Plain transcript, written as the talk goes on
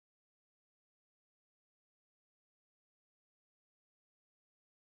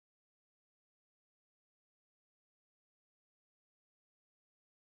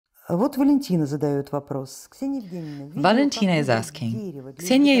Valentina is asking,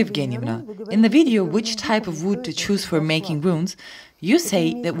 Ksenia Evgenievna, in the video which type of wood to choose for making runes, you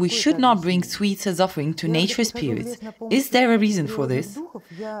say that we should not bring sweets as offering to nature spirits. Is there a reason for this?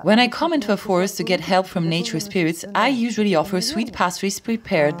 When I come into a forest to get help from nature spirits, I usually offer sweet pastries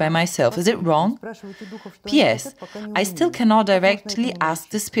prepared by myself. Is it wrong? P.S. I still cannot directly ask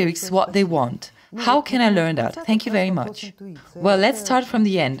the spirits what they want. How can I learn that? Thank you very much. Well, let's start from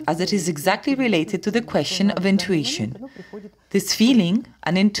the end, as it is exactly related to the question of intuition. This feeling,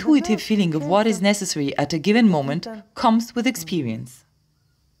 an intuitive feeling of what is necessary at a given moment, comes with experience.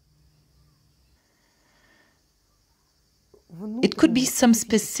 It could be some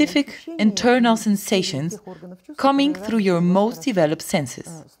specific internal sensations coming through your most developed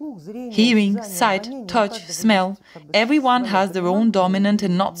senses. Hearing, sight, touch, smell, everyone has their own dominant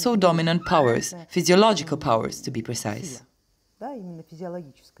and not so dominant powers, physiological powers to be precise.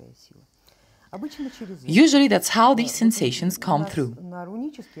 Usually that's how these sensations come through.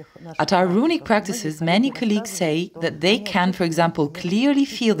 At our runic practices, many colleagues say that they can, for example, clearly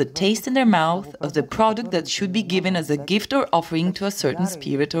feel the taste in their mouth of the product that should be given as a gift or offering to a certain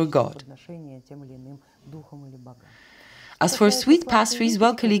spirit or god. As for sweet pastries,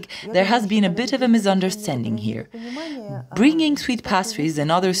 well, colleague, there has been a bit of a misunderstanding here. Bringing sweet pastries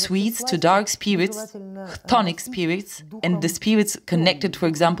and other sweets to dark spirits, chthonic spirits, and the spirits connected, for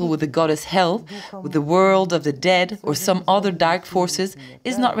example, with the goddess Hel, with the world of the dead or some other dark forces,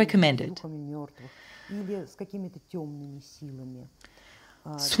 is not recommended.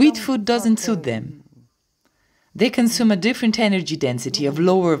 Sweet food doesn't suit them. They consume a different energy density of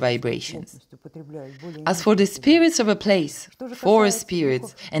lower vibrations. As for the spirits of a place, forest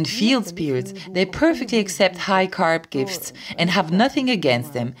spirits and field spirits, they perfectly accept high-carb gifts and have nothing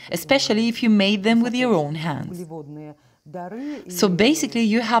against them, especially if you made them with your own hands. So basically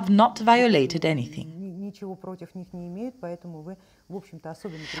you have not violated anything.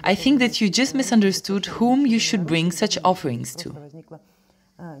 I think that you just misunderstood whom you should bring such offerings to.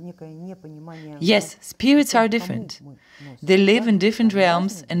 Yes, spirits are different. They live in different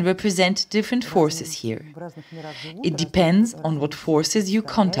realms and represent different forces here. It depends on what forces you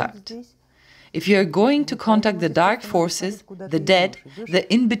contact. If you are going to contact the dark forces, the dead,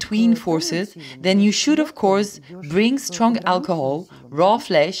 the in-between forces, then you should, of course, bring strong alcohol, raw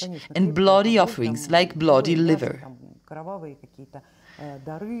flesh, and bloody offerings like bloody liver.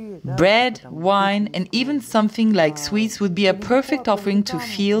 Bread, wine, and even something like sweets would be a perfect offering to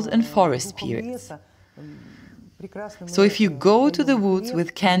field and forest spirits. So if you go to the woods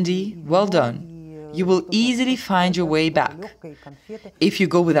with candy, well done. You will easily find your way back. If you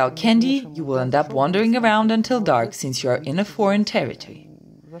go without candy, you will end up wandering around until dark, since you are in a foreign territory.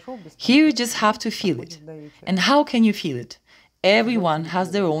 Here you just have to feel it. And how can you feel it? Everyone has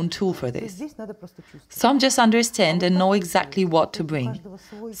their own tool for this. Some just understand and know exactly what to bring.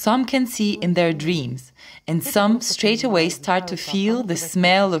 Some can see in their dreams, and some straight away start to feel the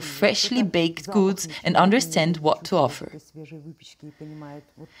smell of freshly baked goods and understand what to offer.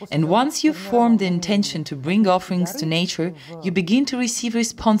 And once you form the intention to bring offerings to nature, you begin to receive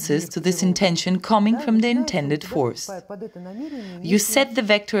responses to this intention coming from the intended force. You set the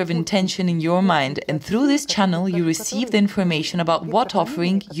vector of intention in your mind, and through this channel you receive the information about what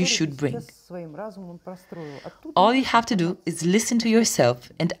offering you should bring. All you have to do is listen to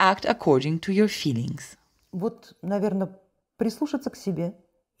yourself and act according to your feelings. Вот, наверное, прислушаться к себе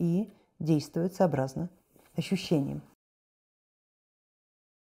и действовать сообразно ощущениям.